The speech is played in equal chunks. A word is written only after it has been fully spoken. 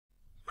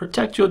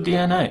Protect your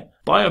DNA.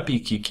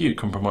 BioPQQ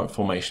can promote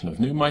formation of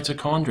new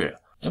mitochondria.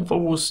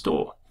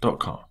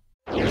 Infowarsstore.com.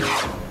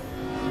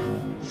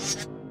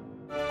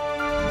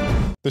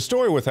 The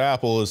story with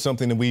Apple is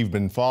something that we've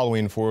been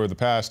following for the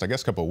past, I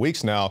guess, couple of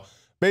weeks now.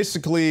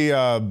 Basically,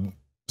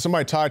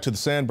 somebody tied to the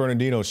San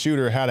Bernardino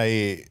shooter had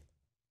a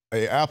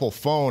Apple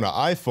phone, an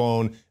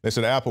iPhone. They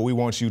said, Apple, we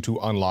want you to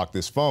unlock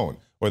this phone.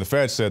 Or the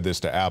Fed said this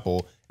to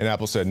Apple, and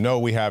Apple said, no,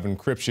 we have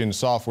encryption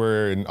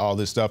software and all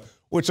this stuff,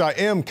 which I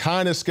am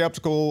kind of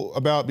skeptical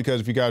about, because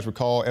if you guys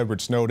recall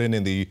Edward Snowden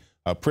in the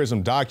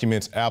PRISM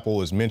documents,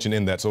 Apple is mentioned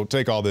in that. So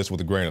take all this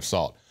with a grain of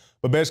salt.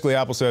 But basically,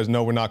 Apple says,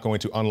 no, we're not going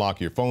to unlock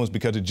your phones,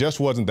 because it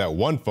just wasn't that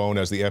one phone,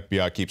 as the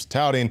FBI keeps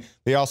touting.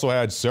 They also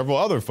had several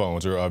other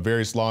phones, or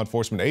various law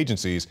enforcement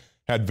agencies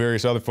had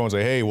various other phones.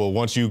 Like, hey, well,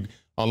 once you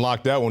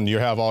unlock that one, you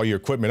have all your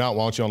equipment out.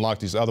 Why don't you unlock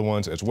these other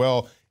ones as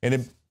well? And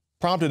it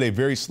prompted a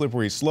very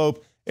slippery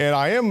slope. And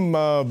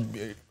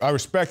I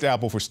respect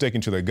Apple for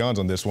sticking to their guns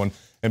on this one.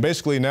 And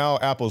basically now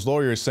Apple's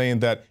lawyer is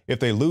saying that if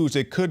they lose,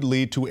 it could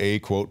lead to a,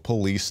 quote,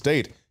 police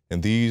state.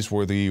 And these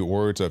were the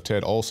words of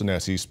Ted Olson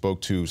as he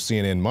spoke to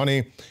CNN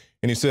Money.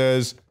 And he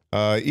says,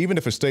 even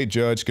if a state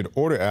judge could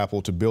order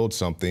Apple to build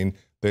something,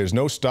 there's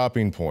no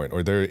stopping point,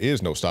 or there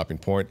is no stopping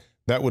point,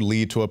 that would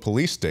lead to a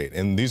police state.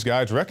 And these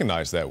guys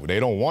recognize that. They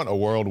don't want a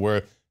world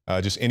where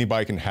just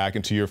anybody can hack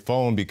into your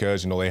phone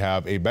because, they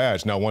have a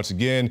badge. Now, once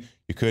again,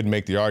 you could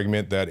make the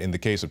argument that in the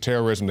case of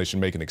terrorism, they should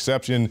make an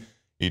exception.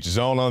 Each his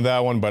own on that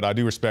one, but I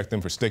do respect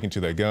them for sticking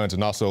to their guns.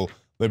 And also,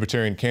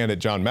 Libertarian candidate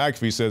John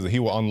McAfee says that he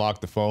will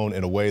unlock the phone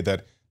in a way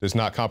that does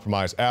not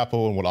compromise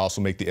Apple and will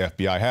also make the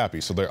FBI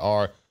happy. So there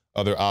are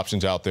other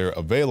options out there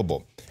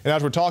available. And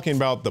as we're talking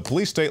about the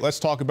police state, let's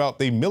talk about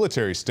the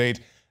military state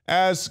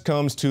as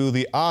comes to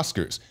the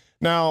Oscars.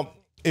 Now,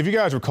 if you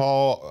guys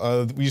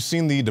recall, you've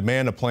seen the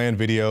Demand a Plan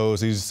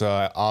videos, these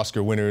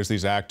Oscar winners,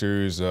 these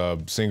actors,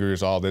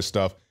 singers, all this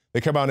stuff. They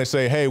come out and they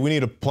say, hey, we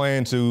need a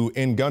plan to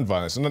end gun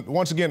violence. And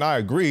once again, I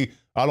agree.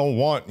 I don't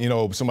want,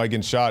 somebody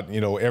getting shot,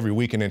 every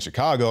weekend in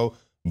Chicago,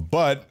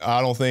 but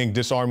I don't think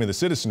disarming the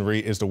citizenry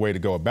is the way to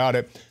go about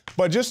it.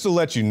 But just to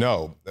let you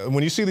know,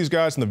 when you see these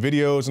guys in the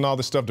videos and all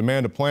this stuff,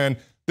 Demand a Plan,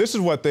 this is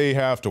what they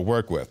have to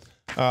work with.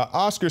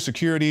 Oscar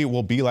security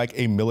will be like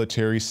a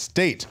military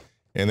state.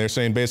 And they're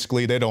saying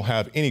basically they don't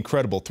have any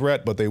credible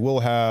threat, but they will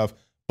have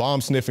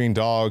bomb-sniffing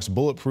dogs,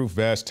 bulletproof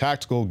vests,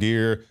 tactical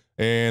gear,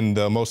 and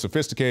the most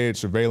sophisticated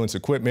surveillance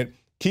equipment,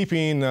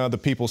 keeping the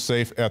people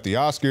safe at the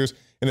Oscars.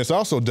 And this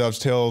also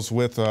dovetails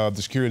with the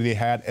security they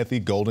had at the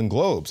Golden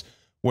Globes,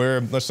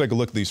 where, let's take a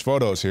look at these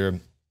photos here.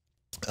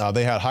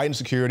 They had heightened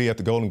security at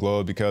the Golden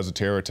Globe because of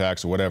terror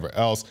attacks or whatever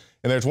else.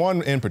 And there's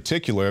one in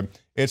particular,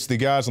 it's the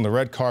guys on the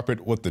red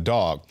carpet with the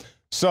dog.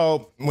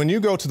 So when you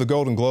go to the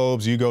Golden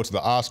Globes, you go to the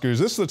Oscars,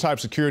 this is the type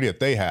of security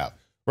that they have,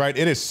 right?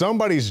 It is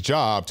somebody's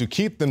job to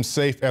keep them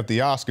safe at the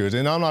Oscars.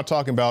 And I'm not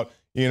talking about,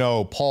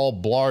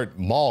 Paul Blart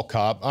Mall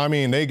Cop. I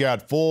mean, they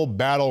got full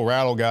battle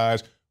rattle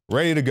guys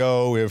ready to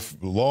go if,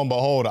 lo and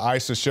behold,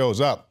 ISIS shows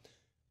up.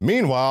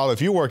 Meanwhile,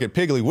 if you work at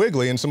Piggly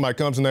Wiggly and somebody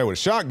comes in there with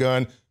a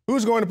shotgun,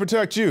 who's going to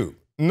protect you?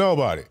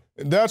 Nobody.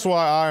 That's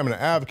why I am an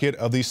advocate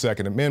of the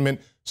Second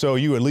Amendment, so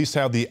you at least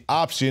have the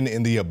option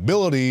and the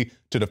ability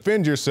to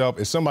defend yourself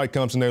if somebody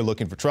comes in there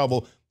looking for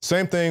trouble.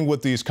 Same thing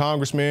with these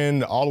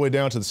congressmen all the way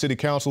down to the city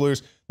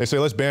councilors. They say,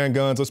 let's ban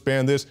guns, let's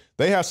ban this.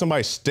 They have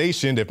somebody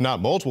stationed, if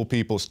not multiple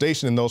people,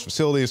 stationed in those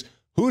facilities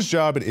whose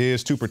job it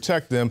is to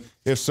protect them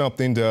if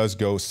something does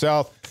go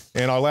south.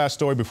 And our last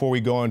story before we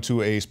go on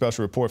to a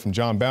special report from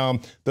John Baum,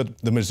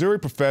 the Missouri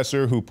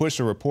professor who pushed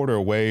a reporter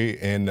away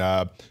and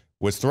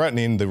was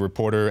threatening the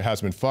reporter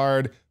has been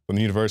fired from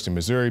the University of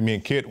Missouri. Me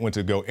and Kit went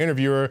to go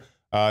interview her.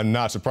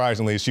 Not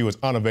surprisingly, she was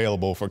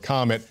unavailable for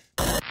comment.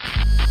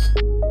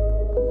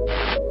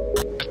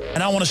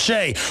 And I want to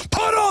say,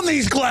 put on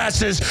these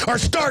glasses or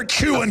start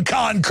chewing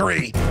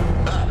concrete.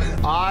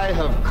 I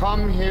have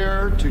come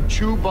here to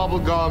chew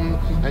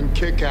bubblegum and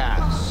kick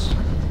ass.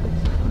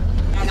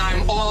 And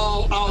I'm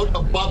all out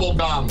of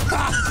bubblegum.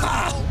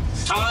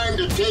 Time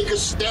to take a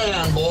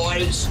stand,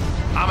 boys.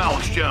 I'm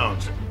Alex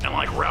Jones, and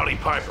like Rowdy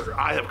Piper,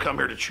 I have come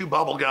here to chew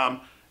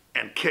bubblegum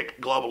and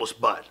kick globalist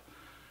butt.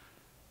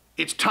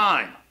 It's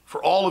time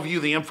for all of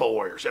you, the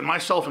Infowars, and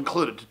myself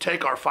included, to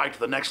take our fight to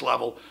the next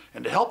level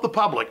and to help the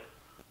public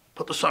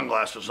put the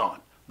sunglasses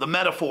on. The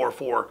metaphor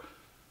for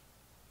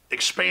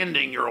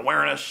expanding your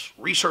awareness,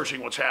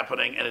 researching what's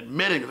happening, and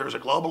admitting that there's a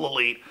global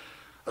elite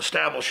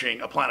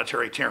establishing a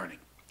planetary tyranny.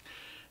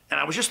 And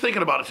I was just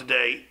thinking about it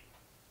today.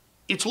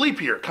 It's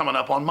leap year coming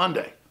up on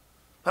Monday.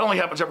 That only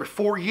happens every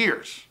 4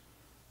 years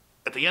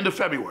at the end of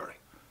February.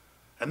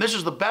 And this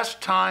is the best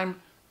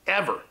time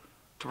ever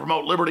to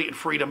promote liberty and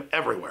freedom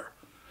everywhere.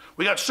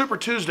 We got Super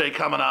Tuesday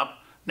coming up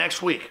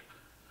next week.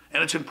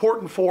 And it's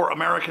important for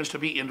Americans to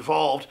be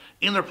involved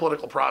in their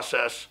political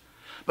process,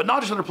 but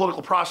not just in their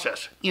political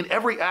process, in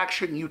every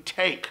action you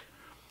take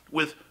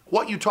with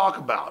what you talk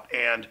about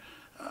and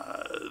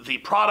the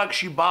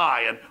products you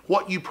buy and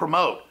what you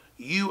promote.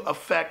 You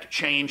affect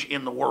change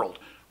in the world.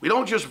 We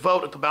don't just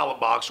vote at the ballot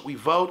box. We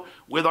vote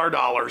with our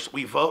dollars.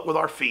 We vote with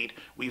our feet.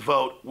 We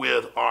vote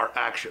with our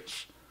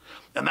actions.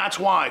 And that's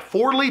why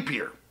for leap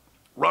year,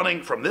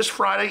 running from this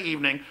Friday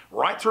evening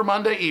right through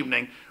Monday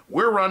evening,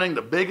 we're running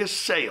the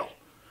biggest sale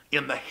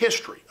in the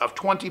history of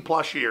 20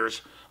 plus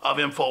years of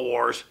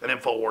Infowars and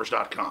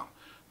Infowars.com.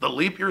 The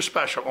leap year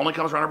special only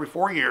comes around every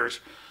 4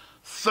 years.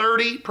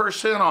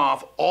 30%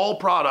 off all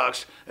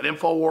products at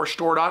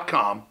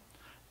InfoWarsStore.com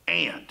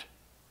and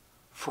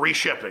free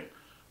shipping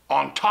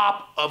on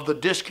top of the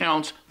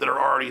discounts that are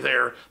already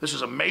there. This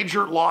is a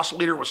major loss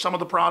leader with some of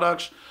the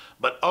products,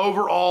 but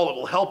overall it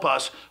will help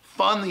us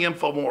fund the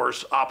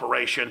Infowars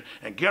operation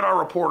and get our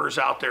reporters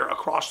out there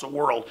across the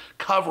world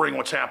covering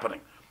what's happening.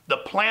 The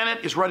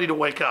planet is ready to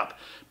wake up.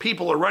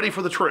 People are ready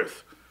for the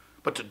truth.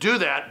 But to do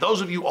that,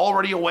 those of you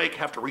already awake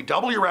have to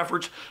redouble your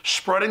efforts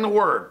spreading the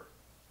word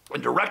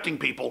and directing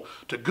people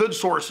to good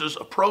sources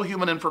of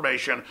pro-human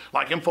information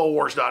like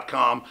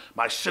Infowars.com,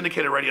 my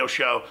syndicated radio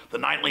show, the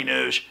nightly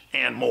news,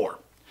 and more.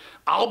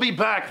 I'll be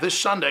back this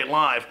Sunday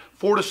live,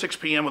 4 to 6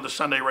 p.m. with the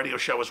Sunday radio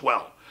show as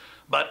well.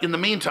 But in the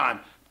meantime,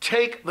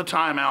 take the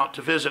time out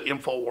to visit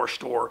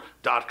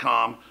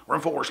InfoWarsStore.com or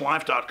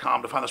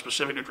InfoWarsLife.com to find the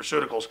specific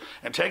nutraceuticals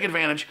and take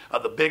advantage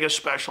of the biggest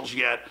specials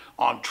yet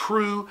on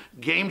true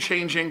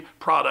game-changing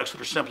products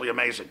that are simply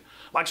amazing.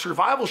 Like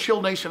Survival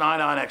Shield Nation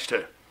Iodine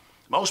X2.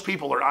 Most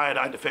people are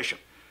iodine deficient,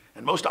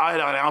 and most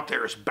iodine out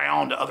there is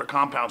bound to other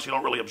compounds, so you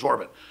don't really absorb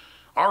it.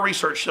 Our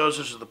research shows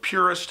this is the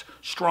purest,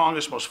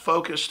 strongest, most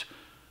focused,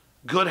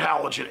 good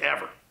halogen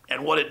ever.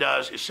 And what it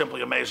does is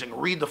simply amazing.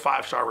 Read the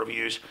 5-star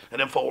reviews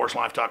at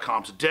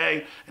InfoWarsLife.com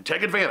today and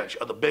take advantage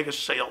of the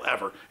biggest sale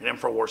ever in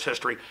Infowars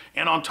history.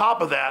 And on top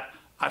of that,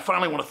 I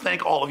finally want to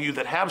thank all of you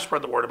that have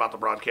spread the word about the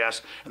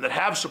broadcast and that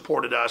have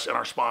supported us and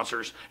our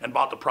sponsors and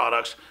bought the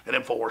products at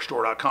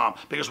InfoWarsStore.com.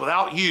 Because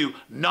without you,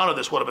 none of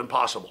this would have been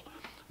possible.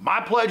 My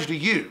pledge to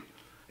you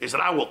is that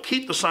I will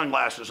keep the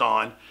sunglasses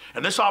on,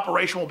 and this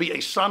operation will be a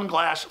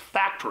sunglass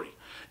factory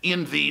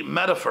in the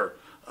metaphor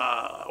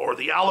or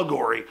the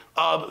allegory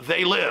of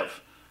They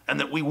Live, and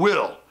that we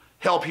will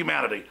help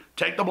humanity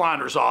take the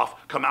blinders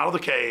off, come out of the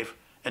cave,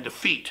 and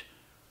defeat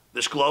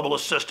this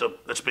globalist system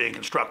that's being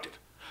constructed.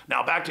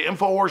 Now back to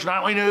Infowars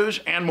Nightly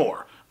News and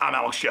more. I'm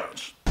Alex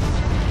Jones.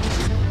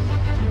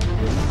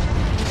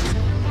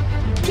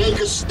 Take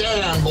a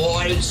stand,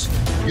 boys.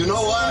 You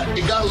know what?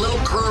 You got a little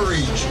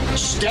courage.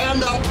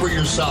 Stand up for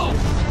yourself.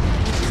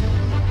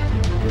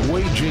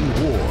 Waging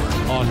war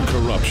on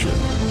corruption.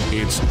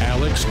 It's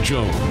Alex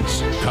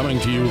Jones coming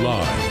to you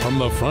live from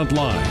the front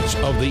lines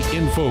of the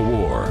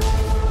Infowar.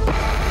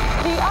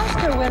 The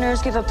Oscar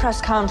winners give a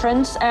press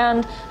conference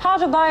and how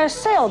to buy a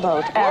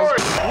sailboat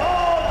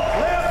as...